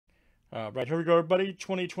Right, here we go, everybody.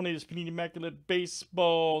 2020 is Panini Immaculate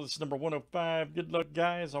Baseball. This is number 105. Good luck,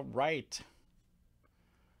 guys. All right.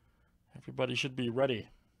 Everybody should be ready.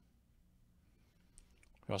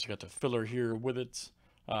 We also got the filler here with it.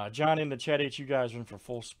 John in the chat H, you guys are in for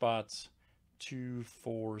full spots. 2,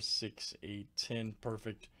 4, 6, 8, 10.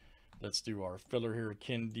 Perfect. Let's do our filler here.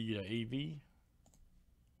 Ken D to AV.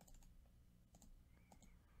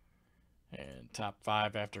 And top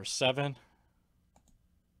 5 after 7.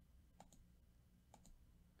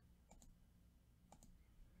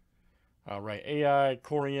 All right, AI,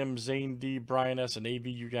 Corey M, Zane D, Brian S, and AV,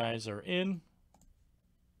 you guys are in.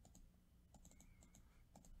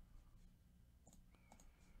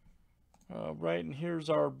 All right, and here's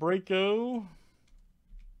our breako.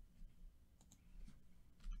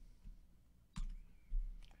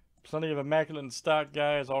 Plenty of Immaculate in stock,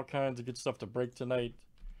 guys. All kinds of good stuff to break tonight.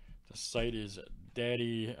 The site is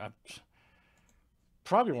daddy.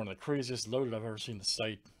 Probably one of the craziest loaded I've ever seen the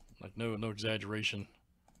site. Like, no exaggeration.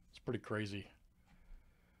 It's pretty crazy.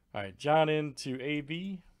 All right, John into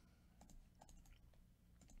AV.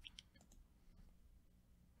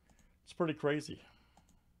 It's pretty crazy.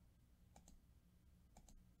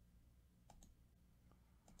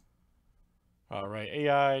 All right,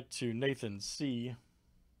 AI to Nathan C.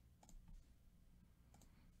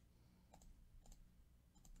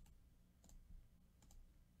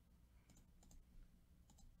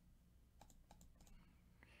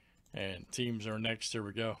 And teams are next. Here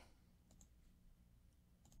we go.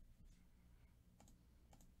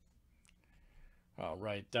 All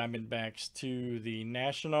right, Diamondbacks to the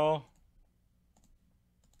National.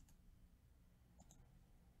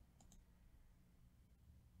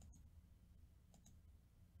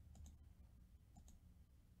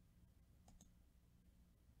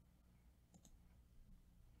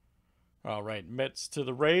 All right, Mets to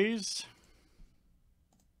the Rays.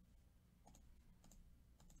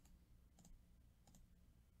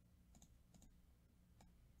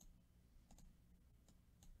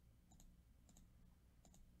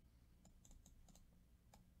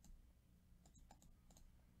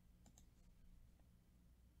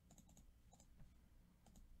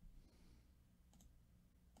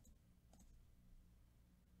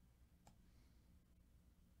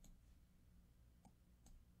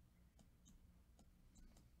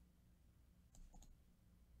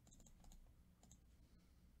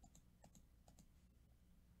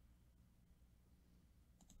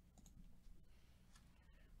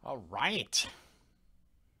 All right.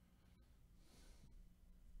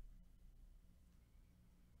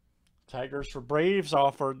 Tigers for Braves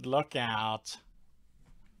offered. Look out.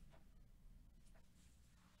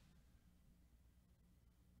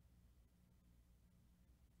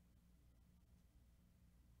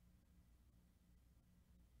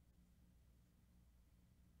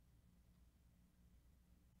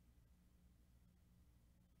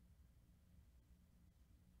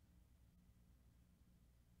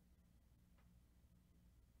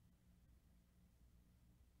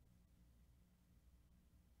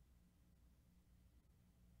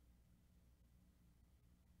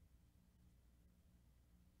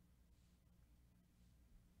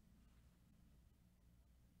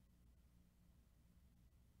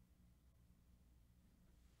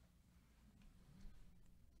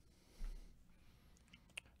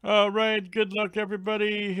 All right, good luck,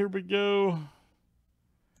 everybody. Here we go.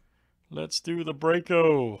 Let's do the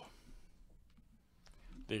breako.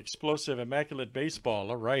 The explosive Immaculate Baseball.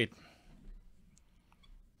 All right.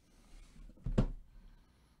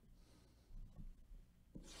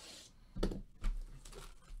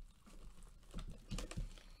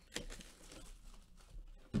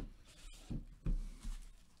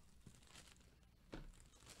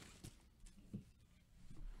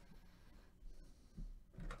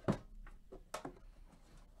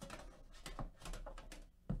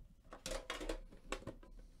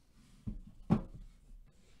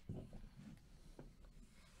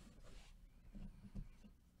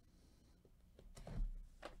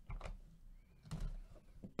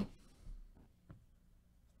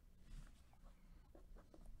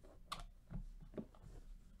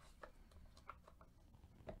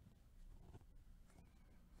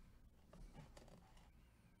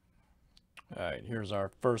 All right, here's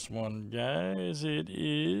our first one, guys. It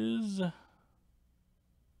is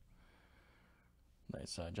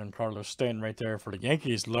nice. Giancarlo Stanton right there for the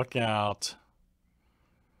Yankees. Look out.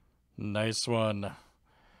 Nice one.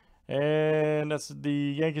 And that's the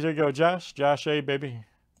Yankees. There you go, Josh. Josh A, baby.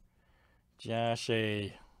 Josh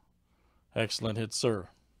A. Excellent hit, sir.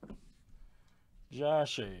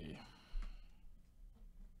 Josh A.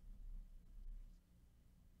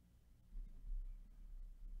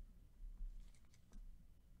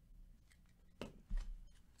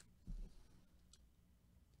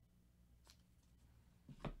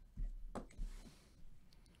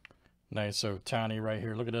 Nice Otani right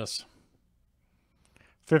here. Look at this.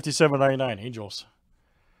 $57.99 Angels.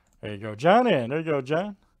 There you go. John in. There you go,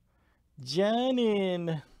 John. John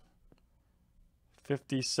in.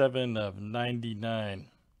 57 of 99.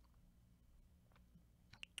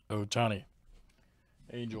 Otani.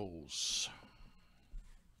 Angels.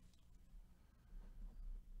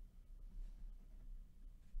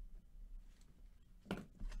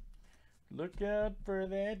 Look out for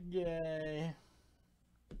that guy.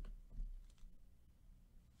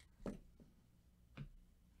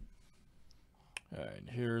 All right,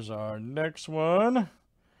 here's our next one.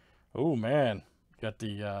 Oh, man. Got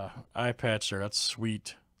the eye patch there. That's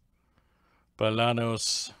sweet.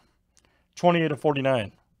 Bolanos. 28 of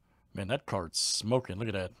 49. Man, that card's smoking. Look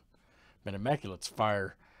at that. Man, Immaculate's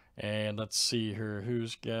fire. And let's see here.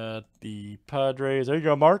 Who's got the Padres? There you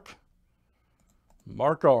go, Mark.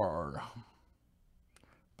 Mark R.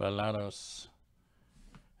 Bolanos.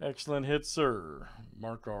 Excellent hit, sir.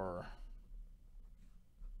 Mark R.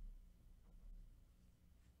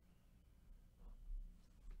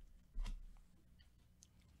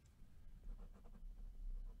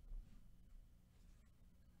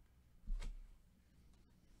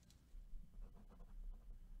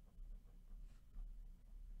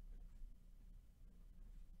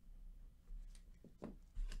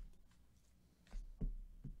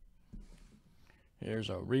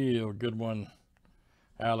 Here's a real good one.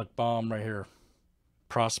 Alec Baum right here.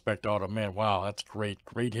 Prospect auto. Man, wow, that's great.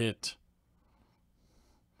 Great hit.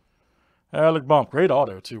 Alec Baum. Great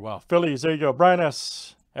auto, too. Wow. Phillies, there you go. Brian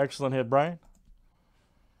S. Excellent hit, Brian.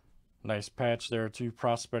 Nice patch there, too.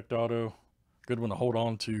 Prospect auto. Good one to hold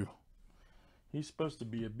on to. He's supposed to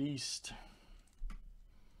be a beast.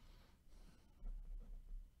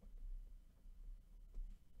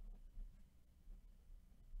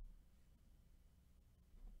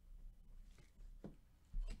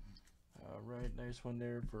 Right, nice one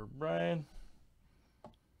there for Brian.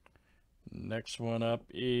 Next one up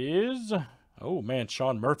is, oh man,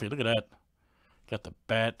 Sean Murphy. Look at that. Got the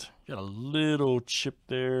bat. Got a little chip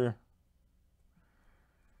there.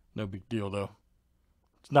 No big deal though.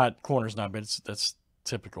 It's not, corner's not bad. That's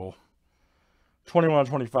typical.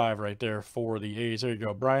 21-25 right there for the A's. There you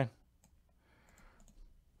go, Brian.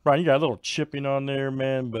 Brian, you got a little chipping on there,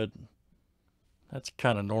 man, but that's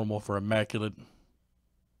kind of normal for Immaculate.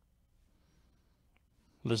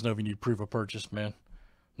 Let us know if you need proof of purchase, man.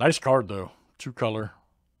 Nice card, though. 2-color.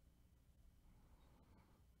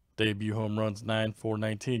 Debut home runs,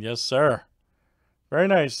 9/4/19. Yes, sir. Very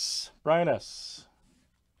nice. Brian S.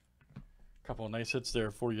 Couple of nice hits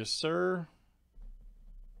there for you, sir.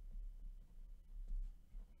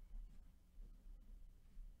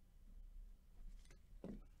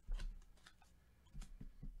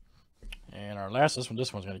 And our last, this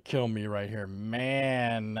one's going to kill me right here.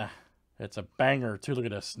 Man. It's a banger, too. Look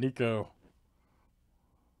at this. Nico.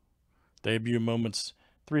 Debut moments.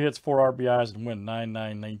 3 hits, 4 RBIs, and win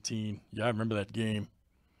 9/9/19. Yeah, I remember that game.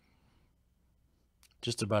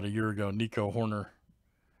 Just about a year ago. Nico Horner.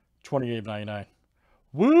 28/99.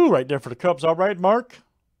 Woo! Right there for the Cubs. All right, Mark.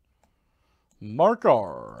 Mark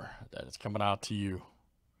R. That is coming out to you.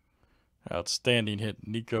 Outstanding hit.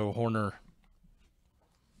 Nico Horner.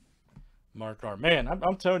 Mark R. Man,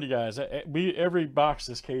 I'm telling you guys, every box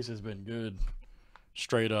this case has been good.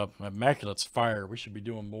 Straight up. Immaculate's fire. We should be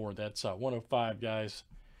doing more. That's 105, guys.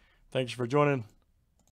 Thanks for joining.